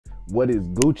What is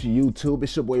Gucci YouTube?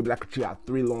 It's your boy Black with you out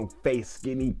 3 long face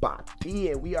skinny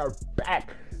body, and we are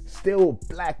back, still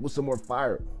black with some more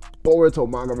fire Boruto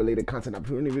manga related content. If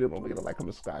you're in the video, don't forget to like,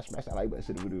 comment, subscribe, smash that like button,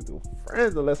 share the video with your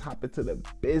friends, and let's hop into the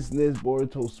business.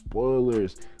 Boruto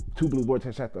spoilers. 2 Blue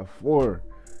Vortex chapter 4.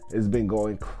 It's been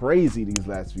going crazy these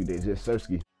last few days. Yes,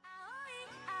 Sasuke.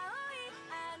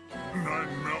 9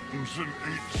 mountains and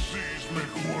 8 seas make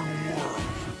 1 world.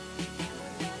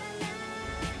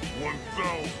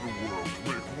 1,000 worlds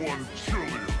make 1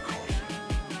 chiliocosm.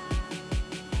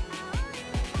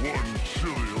 1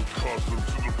 chiliocosm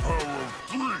to the power of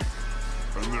 3,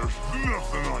 and there's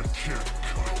nothing I can't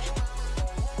cut.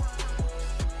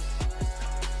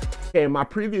 Okay, in my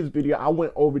previous video, I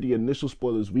went over the initial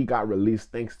spoilers we got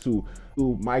released thanks to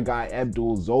my guy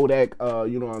Abdul Zodek.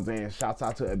 You know what I'm saying? Shouts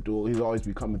out to Abdul. He's always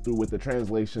be coming through with the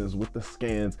translations, with the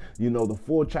scans. You know, the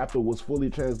full chapter was fully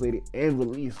translated and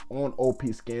released on OP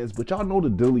scans. But y'all know the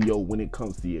dealio when it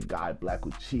comes to your guy Black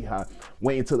Uchiha.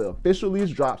 Wait until the official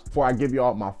release drops before I give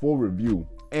y'all my full review.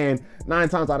 And 9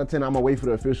 times out of 10, I'm gonna wait for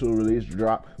the official release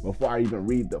drop before I even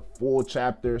read the full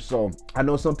chapter. So I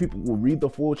know some people will read the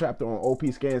full chapter on OP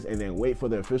scans and then wait for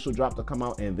the official drop to come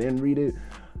out and then read it.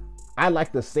 I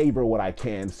like to savor what I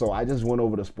can, so I just went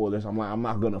over the spoilers. I'm like, I'm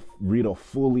not gonna read a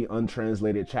fully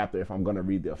untranslated chapter if I'm gonna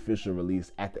read the official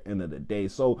release at the end of the day.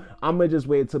 So I'm gonna just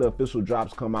wait until the official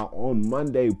drops come out on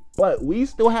Monday. But we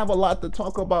still have a lot to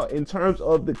talk about in terms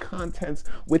of the contents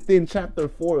within chapter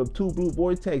 4 of 2 Blue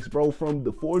Vortex, bro. From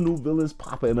the 4 new villains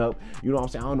popping up, you know what I'm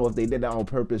saying? I don't know if they did that on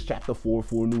purpose. Chapter 4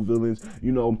 new villains.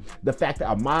 You know, the fact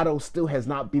that Amato still has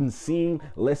not been seen,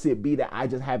 lest it be that I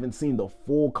just haven't seen the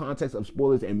full context of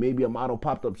spoilers, and maybe Amato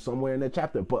popped up somewhere in the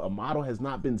chapter, but Amato has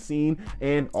not been seen.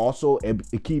 And also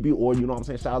Ikibi, or you know what I'm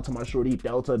saying, shout out to my shorty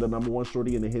Delta, the #1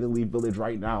 shorty in the Hidden Leaf village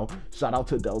right now. Shout out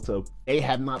to Delta. They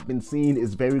have not been seen.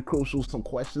 It's very crucial. Some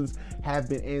questions have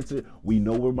been answered. We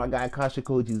know where my guy Kashin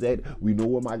Koji's at. We know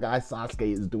what my guy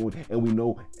Sasuke is doing, and we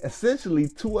know essentially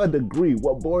to a degree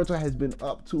what Boruto has been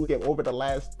up to over the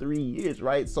last 3 years,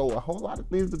 right? So a whole lot of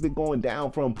things have been going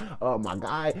down, from my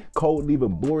guy Code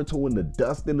leaving Boruto in the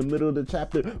dust in the middle of the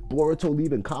chapter, Boruto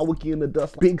leaving Kawaki in the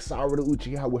dust, big Sarada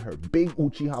Uchiha with her big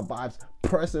Uchiha vibes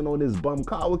pressing on this bum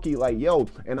Kawaki. Like, yo,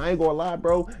 and I ain't gonna lie,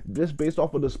 bro, just based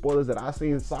off of the spoilers that I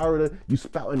seen, Sarada, you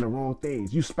spouting the wrong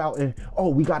things. You spouting, oh,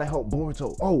 we gotta help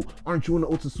Boruto. Oh, aren't you in the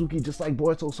Otsutsuki just like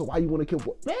Boruto, so why you wanna kill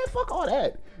Boruto? Man, fuck all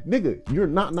that. Nigga, you're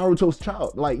not Naruto's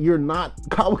child. Like, you're not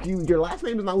Kawaki. Your last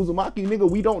name is not Uzumaki, nigga.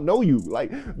 We don't know you.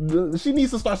 Like, she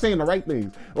needs to start saying the right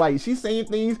things. Like, she's saying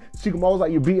things, Shikamaru's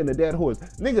like, you're beating a dead horse.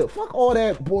 Nigga, fuck all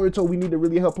that. Boruto, we need to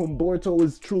really help him. Boruto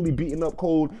is truly beating up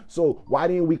Cold. So why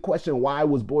didn't we question why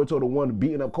was Boruto the one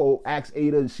beating up Cold? Ask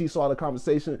Ada. She saw the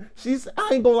conversation.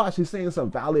 I ain't gonna lie, she's saying some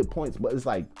valid points, but it's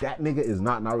like, that nigga is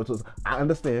not Naruto's. I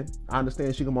understand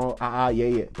Shikamaru,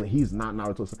 yeah, but he's not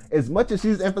Naruto's. As much as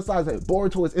she's emphasizing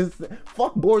Boruto is innocent,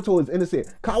 fuck, Boruto is innocent.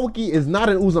 Kawaki is not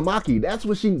an Uzumaki. That's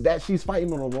what she's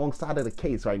fighting on the wrong side of the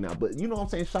case right now. But you know what I'm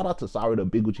saying? Shout out to Sarada,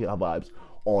 big Uchiha vibes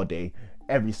all day,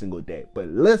 every single day. But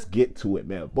let's get to it,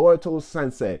 man. Boruto's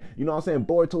Sensei, you know what I'm saying?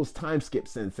 Boruto's Timeskip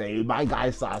Sensei, my guy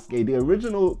Sasuke. The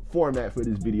original format for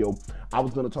this video, I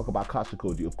was gonna talk about Kashin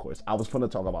Koji, of course. I was gonna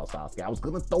talk about Sasuke. I was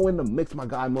gonna throw in the mix my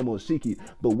guy Momoshiki.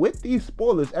 But with these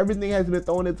spoilers, everything has been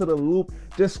thrown into the loop.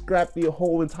 Just scrap the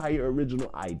whole entire original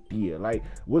idea. Like,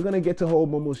 we're gonna get to whole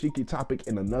Momoshiki topic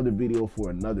in another video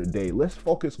for another day. Let's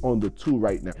focus on the 2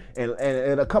 right now.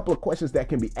 And a couple of questions that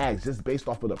can be asked just based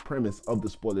off of the premise of the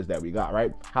spoilers that we got,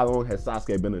 right? How long has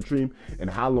Sasuke been a dream, and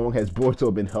how long has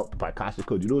Boruto been helped by Kashin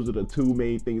Koji? Those are the 2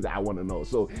 main things I want to know.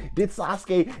 So did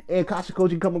Sasuke and Kashin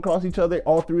Koji come across each other?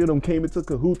 All 3 of them came into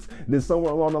cahoots. Then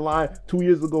somewhere along the line, 2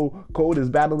 years ago, Code is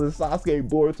battling Sasuke,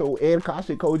 Boruto, and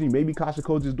Kashin Koji. Maybe Kashin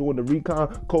Koji is doing the recon.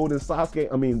 Code and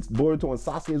Boruto and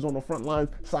Sasuke is on the front lines.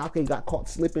 Sasuke got caught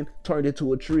slipping, turned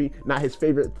into a tree. Now his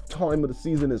favorite time of the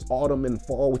season is autumn and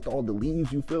fall with all the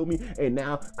leaves, you feel me? And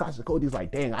now Kashin Koji's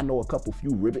like, dang, I know a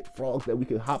few ribbit frogs that we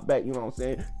could hop back, you know what I'm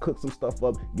saying, cook some stuff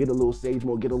up, get a little sage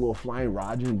mode, get a little flying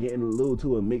Roger, and getting a little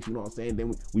to a mix, you know what I'm saying?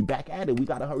 Then we back at it. We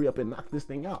gotta hurry up and knock this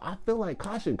thing out. I feel like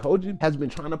Kashin Koji has been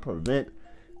trying to prevent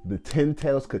the 10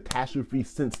 Tails catastrophe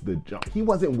since the jump. He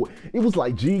wasn't, it was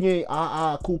like Jigen,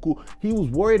 Kuku. He was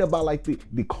worried about like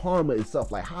the karma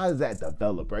itself. Like, how does that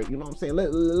develop, right? You know what I'm saying?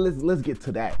 Let's get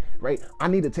to that, right? I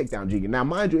need to take down Jigen. Now,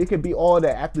 mind you, it could be all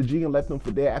that after Jigen left him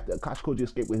for dead, after Kashin Koji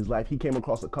escaped with his life, he came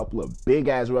across a couple of big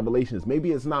ass revelations.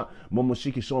 Maybe it's not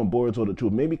Momoshiki showing Boruto the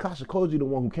truth. Maybe Kashin Koji, the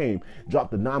one who came,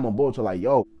 dropped the 9 on Boruto like,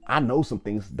 yo, I know some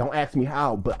things. Don't ask me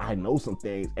how, but I know some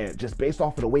things. And just based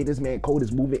off of the way this man Code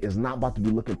is moving, is not about to be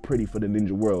looking pretty for the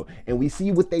ninja world. And we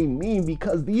see what they mean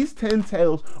because these 10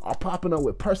 tails are popping up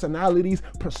with personalities,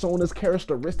 personas,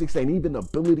 characteristics, and even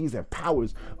abilities and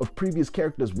powers of previous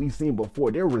characters we've seen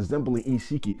before. They're resembling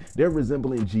Ishiki. They're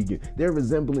resembling Jigen. They're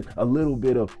resembling a little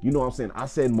bit of, you know what I'm saying? I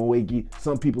said Moegi.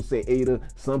 Some people say Ada.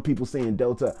 Some people saying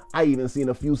Delta. I even seen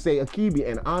a few say Akibi.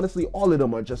 And honestly, all of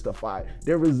them are justified.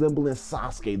 They're resembling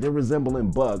Sasuke. They're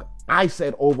resembling Bug. I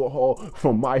said Overhaul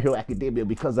from My Hero Academia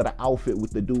because of the outfit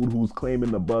with the dude who's claiming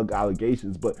the Bug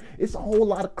allegations. But it's a whole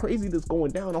lot of craziness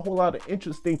going down, a whole lot of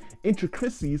interesting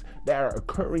intricacies that are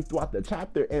occurring throughout the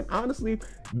chapter. And honestly,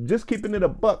 just keeping it a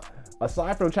buck,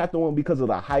 aside from chapter 1, because of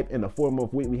the hype and the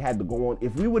 4-month wait we had to go on,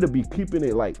 if we were to be keeping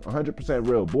it like 100%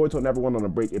 real, Boruto never went on a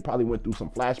break. It probably went through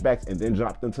some flashbacks and then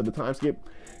dropped into the time skip.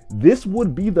 This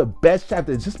would be the best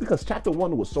chapter, just because chapter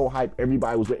 1 was so hype,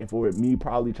 everybody was waiting for it. Me,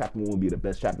 probably chapter 1 would be the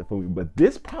best chapter for me, but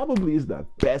this probably is the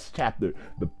best chapter,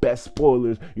 the best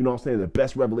spoilers, you know what I'm saying, the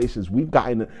best revelations we've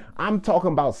gotten. I'm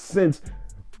talking about since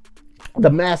the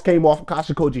mask came off of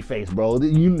Kashin Koji face, bro.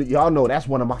 Y'all know that's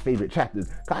one of my favorite chapters.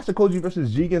 Kashin Koji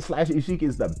versus Jigen / Ishiki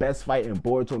is the best fight in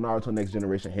Boruto Naruto Next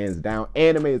Generation, hands down.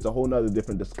 Anime is a whole nother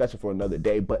different discussion for another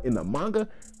day, but in the manga,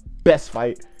 best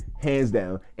fight, hands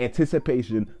down.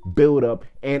 Anticipation, build up,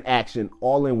 and action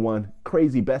all in one.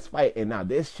 Crazy best fight. And now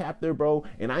this chapter, bro,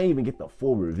 and I didn't even get the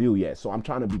full review yet, so I'm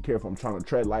trying to be careful. I'm trying to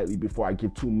tread lightly before I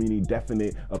give too many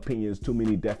definite opinions, too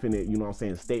many definite, you know what I'm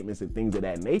saying, statements and things of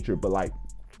that nature. But like,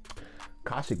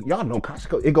 Kashin, y'all know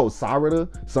Kashin, it goes Sarada.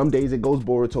 Some days it goes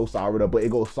Boruto, Sarada, but it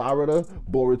goes Sarada,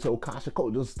 Boruto, Kashin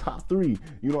Koji, just top 3.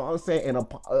 You know what I'm saying? And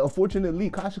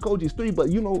unfortunately, Kashin Koji is 3, but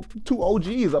you know, 2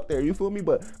 OGs up there, you feel me?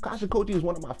 But Kashin Koji is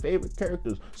one of my favorite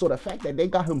characters. So the fact that they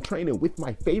got him training with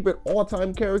my favorite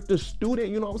all-time character, student,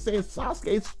 you know what I'm saying?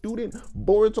 Sasuke, student,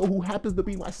 Boruto, who happens to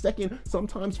be my second,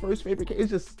 sometimes first favorite character.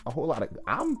 It's just a whole lot of,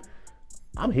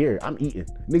 I'm here, I'm eating.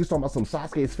 Niggas talking about some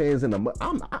Sasuke's fans in the mud.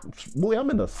 Boy, I'm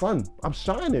in the sun. I'm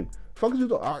shining. Fuck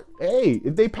you. Hey,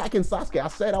 if they packing Sasuke, I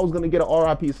said I was gonna get an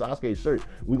RIP Sasuke shirt.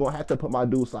 We gonna have to put my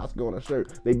dude Sasuke on a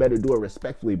shirt. They better do it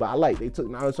respectfully. But I like, they took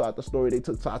Naruto out the story, they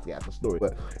took Sasuke out the story.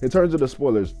 But in terms of the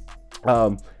spoilers,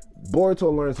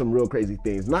 Boruto learned some real crazy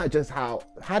things. Not just how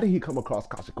did he come across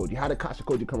Kashin Koji? How did Kashin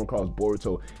Koji come across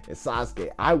Boruto and Sasuke?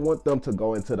 I want them to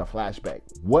go into the flashback.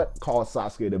 What caused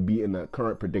Sasuke to be in the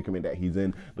current predicament that he's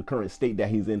in, the current state that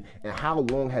he's in, and how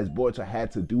long has Boruto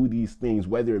had to do these things,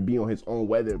 whether it be on his own,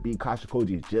 whether it be Kashin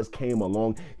Koji just came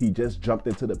along, he just jumped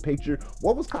into the picture.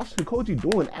 What was Kashin Koji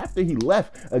doing after he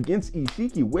left against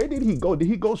Ishiki? Where did he go? Did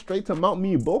he go straight to Mount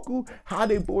Miyaboku? How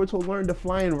did Boruto learn the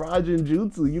flying Raijin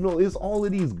Jutsu? You know, it's all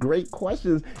of these great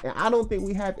questions, and I don't think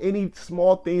we have any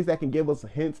small things that can give us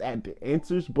hints at the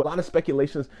answers, but a lot of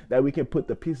speculations that we can put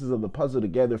the pieces of the puzzle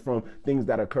together from things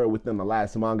that occur within the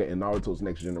last manga in Naruto's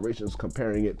Next Generations,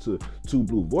 comparing it to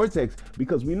Blue Vortex,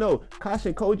 because we know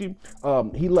Kashin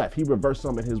Koji, he left, he reversed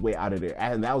summoned his way out of there,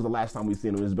 and that was the last time we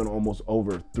seen him. It's been almost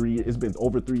over 3 years, it's been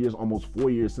over 3 years, almost 4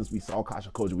 years since we saw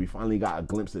Kashin Koji. We finally got a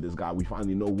glimpse of this guy. We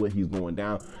finally know what he's going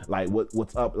down, like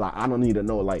what's up. Like, I don't need to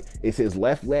know, like, is his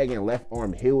left leg and left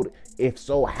arm healed? If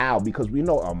so, how? Because we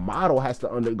know a model has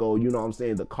to undergo, you know what I'm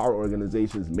saying, the car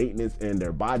organization's maintenance and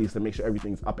their bodies to make sure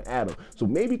everything's up and at them. So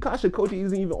maybe Kashin Koji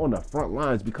isn't even on the front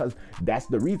lines, because that's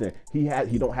the reason he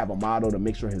don't have a model to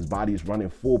make sure his body is running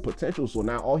full potential. So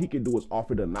now all he can do is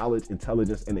offer the knowledge,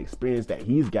 intelligence, and experience that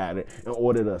he's gathered in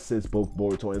order to assist both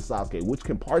Boruto and Sasuke, which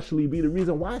can partially be the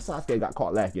reason why Sasuke got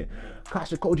caught lacking.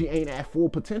 Kashin Koji ain't at full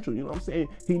potential, you know what I'm saying?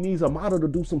 He needs a model to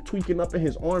do some tweaking up in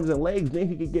his arms and legs, then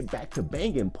he can get back to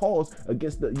banging, pause,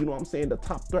 against the, you know what I'm saying, the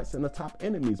top threats and the top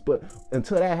enemies. But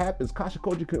until that happens, Kashin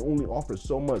Koji can only offer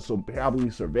so much. So probably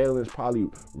surveillance, probably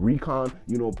recon,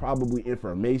 you know, probably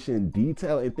information,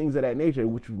 detail, and things of that nature,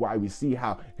 which is why we see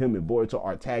how him and Boruto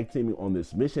are tag teaming on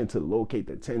this mission to locate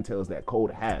the 10 tails that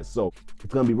Code has. So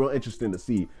it's gonna be real interesting to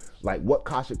see like what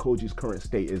Kashin Koji's current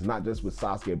state is, not just with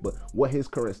Sasuke, but what his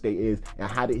current state is and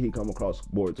how did he come across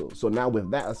Boruto. So now with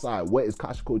that aside, what is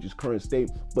Kashin Koji's current state?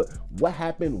 But what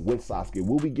happened with Sasuke?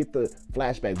 Will we get the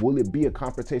flashback? Will it be a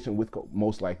confrontation with Code?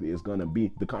 Most likely it's gonna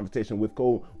be the confrontation with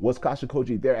Code. Was Kashin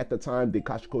Koji there at the time? Did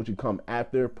Kashin Koji come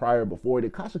after, prior, before?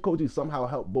 Did Kashin Koji somehow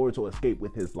help Boruto escape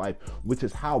with his life, which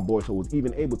is how Boruto was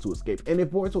even able to escape? And if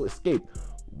Boruto escaped,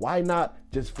 why not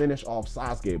just finish off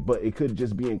Sasuke? But it could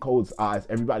just be in Code's eyes,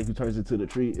 everybody who turns into the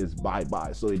tree is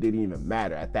bye-bye, so it didn't even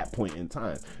matter at that point in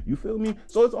time. You feel me?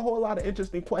 So it's a whole lot of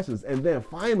interesting questions. And then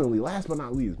finally, last but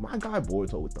not least, my guy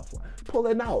Boruto with the fly,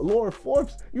 pulling out Lord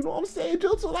Forbes, you know what I'm saying,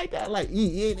 jutsu like that, like,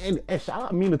 and shout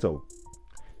out Minato.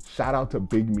 shout out to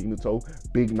Big Minato,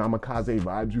 Big Namikaze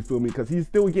vibes, you feel me? Because he's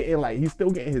still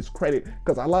getting his credit,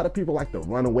 because a lot of people like to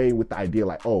run away with the idea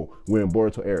like, oh, we're in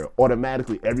Boruto era,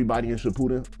 automatically everybody in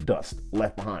Shippuden, dust,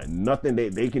 left behind. Nothing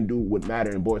they can do would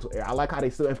matter in Boruto era. I like how they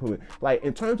still implement, like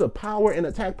in terms of power and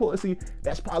attack potency,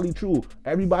 that's probably true.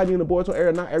 Everybody in the Boruto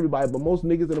era, not everybody, but most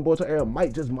niggas in the Boruto era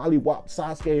might just mollywop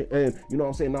Sasuke and, you know what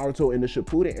I'm saying, Naruto in the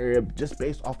Shippuden era just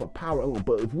based off of power alone.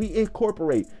 But if we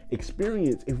incorporate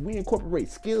experience, if we incorporate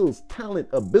skills, talent,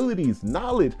 abilities,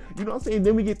 knowledge, you know what I'm saying,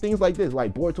 then we get things like this.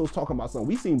 Like Boruto's talking about something.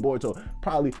 We seen Boruto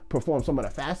probably perform some of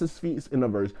the fastest feats in the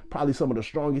verse, probably some of the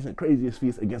strongest and craziest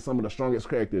feats against some of the strongest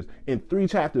characters in 3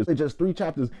 chapters, in just 3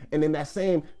 chapters. And in the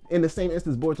same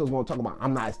instance, Boruto's gonna talk about,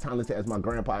 I'm not as talented as my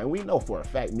grandpa. And we know for a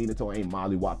fact Minato ain't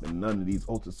mollywopping none of these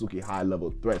Otsutsuki high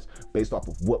level threats based off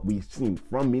of what we've seen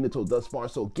from Minato thus far.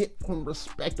 So get some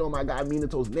respect on my guy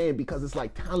Minato's name, because it's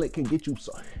like talent can get you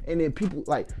so. And then people,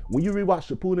 like, when you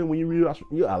rewatch Shippuden, when you rewatch,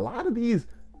 a lot of these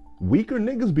weaker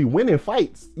niggas be winning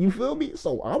fights, you feel me?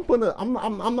 So I'm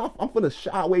gonna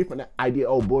shy away from that idea,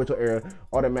 oh, Boruto era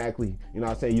automatically, you know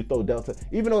what I'm saying, you throw Delta,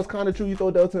 even though it's kind of true, you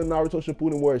throw Delta in Naruto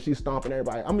Shippuden where she's stomping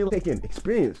everybody. I mean, taking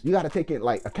experience, you got to take in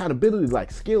like accountability,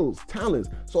 like skills, talents.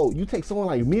 So you take someone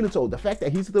like Minato, the fact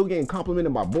that he's still getting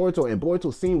complimented by Boruto, and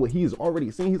Boruto seeing what he's already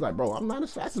seen, he's like, bro, I'm not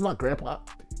as fast as my grandpa,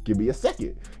 give me a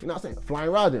second. You know what I'm saying? Flying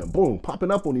Raja, boom,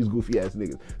 popping up on these goofy ass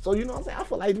niggas. So you know what I'm saying? I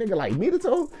feel like nigga like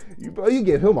Minato, you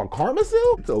give him a karma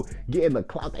seal, so getting the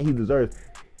clout that he deserves.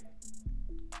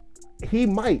 He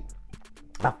might,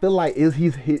 I feel like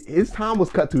his time was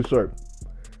cut too short.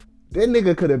 That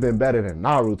nigga could have been better than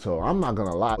Naruto. I'm not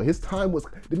gonna lie. His time was,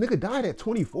 the nigga died at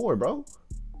 24, bro.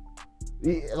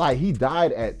 He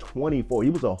died at 24. He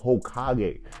was a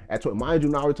Hokage at 20. Mind you,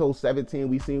 Naruto 17,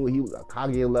 we seen when he was a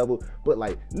Kage level, but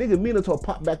like nigga Minato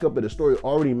popped back up in the story,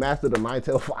 already mastered the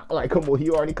 9-tailed fox. Like, come on,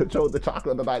 he already controlled the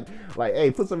chakra of the night. Like,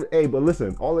 hey, but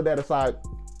listen, all of that aside,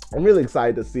 I'm really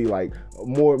excited to see like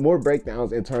more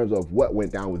breakdowns in terms of what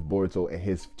went down with Boruto and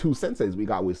his 2 senseis. We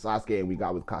got with Sasuke and we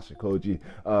got with Kashin Koji.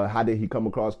 How did he come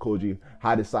across Koji?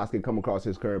 How did Sasuke come across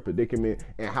his current predicament?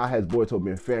 And how has Boruto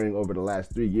been faring over the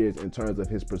last 3 years in terms of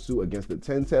his pursuit against the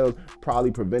 10 tails,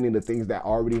 probably preventing the things that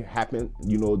already happened,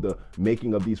 you know, the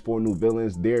making of these 4 new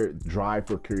villains. Their drive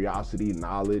for curiosity,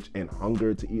 knowledge, and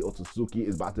hunger to eat Otsutsuki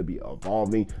is about to be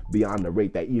evolving beyond the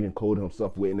rate that even Code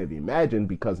himself wouldn't have imagined,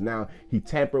 because now he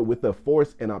tampered with a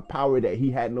force and a power that he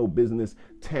had no business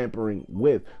tampering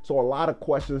with. So a lot of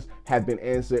questions have been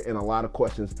answered, and a lot of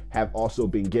questions have also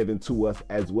been given to us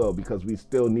as well, because we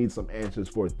still need some answers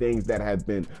for things that have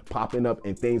been popping up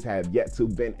and things have yet to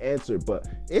been answered. But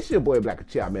it's your boy Black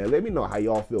Chia, man. Let me know how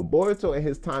y'all feel. Boruto and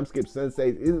his time skip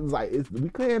sensei, we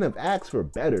couldn't have asked for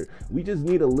better. We just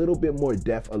need a little bit more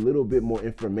depth, a little bit more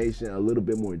information, a little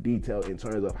bit more detail in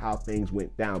terms of how things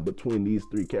went down between these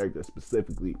 3 characters,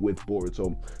 specifically with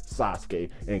Boruto,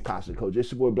 Sasuke, and Kashin Koji.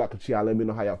 It's your boy Black Chia. Let me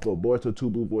know how y'all feel. Boruto 2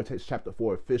 Blue Vortex Chapter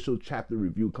 4 official chapter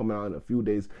review coming out in a few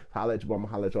days. Holla at you, I'ma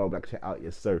holla at y'all. Black Chia out,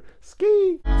 yes sir.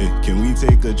 Ski. Hey, can we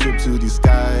take a trip to the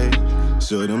sky?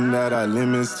 Show them that our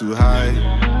limits too high.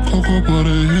 Cocoa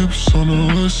butter hips on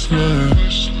the west side.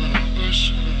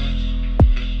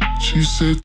 She said